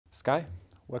Sky,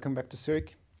 welcome back to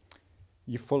Zurich.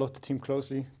 You followed the team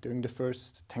closely during the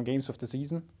first 10 games of the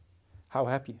season. How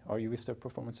happy are you with their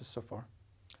performances so far?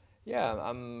 Yeah,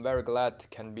 I'm very glad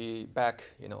can be back,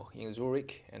 in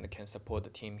Zurich and can support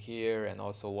the team here and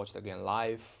also watch the game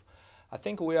live. I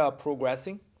think we are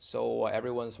progressing, so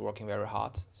everyone's working very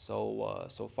hard. So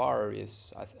far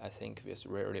I think it's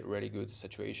really good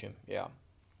situation. Yeah.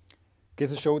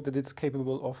 GC showed that it's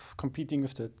capable of competing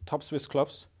with the top Swiss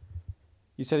clubs.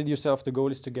 You said it yourself, the goal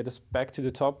is to get us back to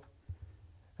the top.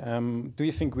 Do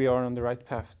you think we are on the right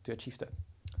path to achieve that?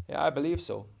 Yeah, I believe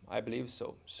so.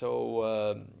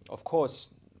 So, of course,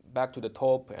 back to the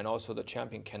top and also the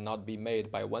champion cannot be made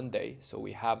by one day. So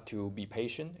we have to be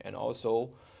patient and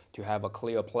also to have a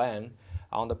clear plan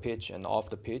on the pitch and off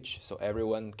the pitch so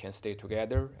everyone can stay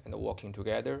together and working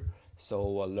together. So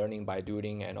learning by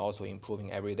doing and also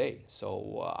improving every day.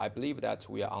 So I believe that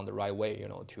we are on the right way,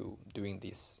 to doing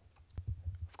this.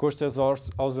 Of course, there's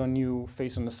also a new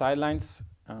face on the sidelines.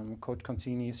 Coach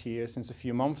Contini is here since a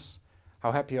few months.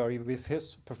 How happy are you with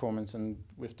his performance and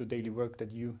with the daily work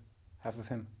that you have with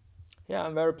him? Yeah,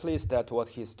 I'm very pleased that what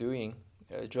he's doing.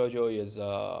 Giorgio is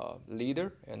a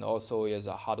leader and also is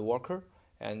a hard worker,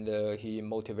 and he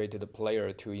motivated the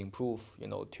player to improve,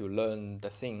 to learn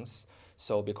the things.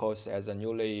 So because as a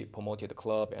newly promoted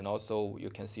club and also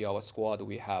you can see our squad,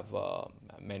 we have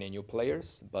many new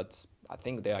players, but I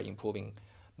think they are improving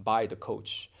by the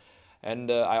coach. And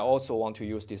I also want to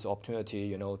use this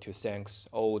opportunity, to thank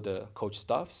all the coach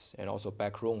staffs and also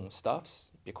backroom staffs,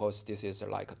 because this is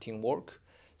like a teamwork.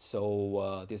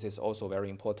 So this is also very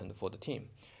important for the team.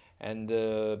 And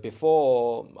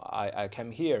before I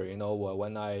came here,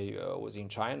 when I was in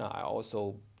China, I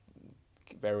also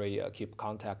keep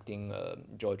contacting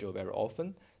Giorgio very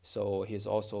often. So he's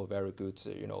also very good,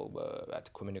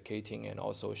 at communicating and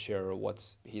also share what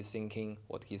he's thinking,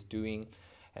 what he's doing,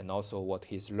 and also what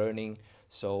he's learning.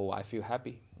 So I feel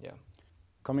happy, yeah.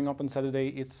 Coming up on Saturday,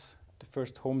 it's the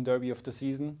first home derby of the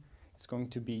season. It's going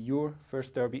to be your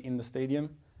first derby in the stadium.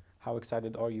 How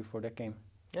excited are you for that game?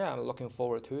 Yeah, I'm looking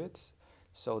forward to it.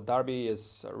 So derby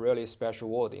is a really special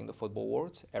word in the football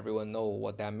world. Everyone knows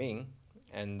what that means.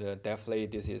 And definitely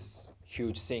this is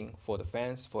huge thing for the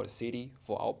fans, for the city,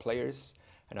 for our players.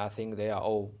 And I think they are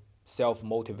all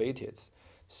self-motivated.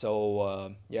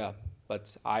 So yeah,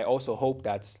 but I also hope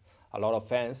that a lot of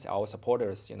fans, our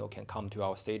supporters, can come to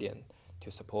our stadium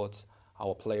to support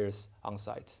our players on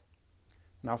site.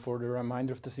 Now for the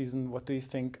remainder of the season, what do you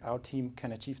think our team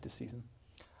can achieve this season?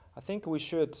 I think we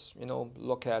should,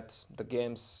 look at the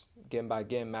games game by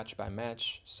game, match by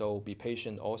match. So be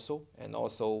patient also, and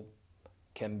also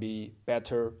can be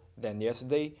better than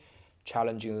yesterday,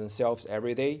 challenging themselves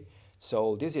every day.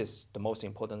 So this is the most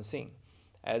important thing.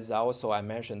 As also I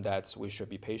mentioned that we should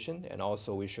be patient and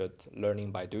also we should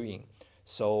learning by doing.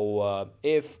 So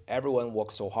if everyone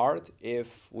works so hard,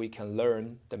 if we can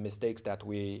learn the mistakes that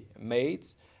we made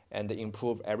and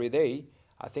improve every day,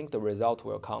 I think the result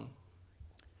will come.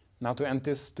 Now to end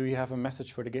this, do you have a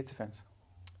message for the GC fans?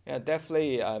 Yeah,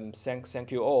 definitely.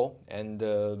 Thank you all, and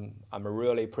I'm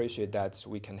really appreciate that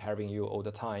we can having you all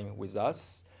the time with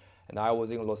us. And I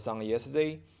was in Lausanne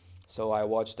yesterday. So I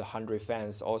watched the 100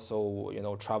 fans also,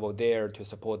 travel there to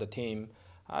support the team.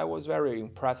 I was very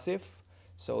impressive.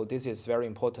 So this is very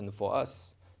important for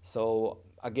us. So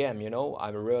again, I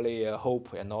really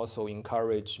hope and also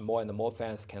encourage more and more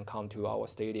fans can come to our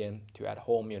stadium, to at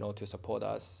home, to support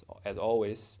us as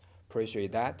always.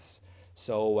 Appreciate that.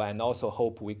 So, and also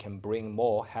hope we can bring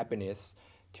more happiness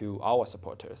to our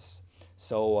supporters.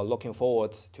 So looking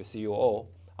forward to see you all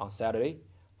on Saturday.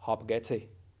 Hop GC.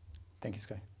 Thank you,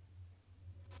 Sky.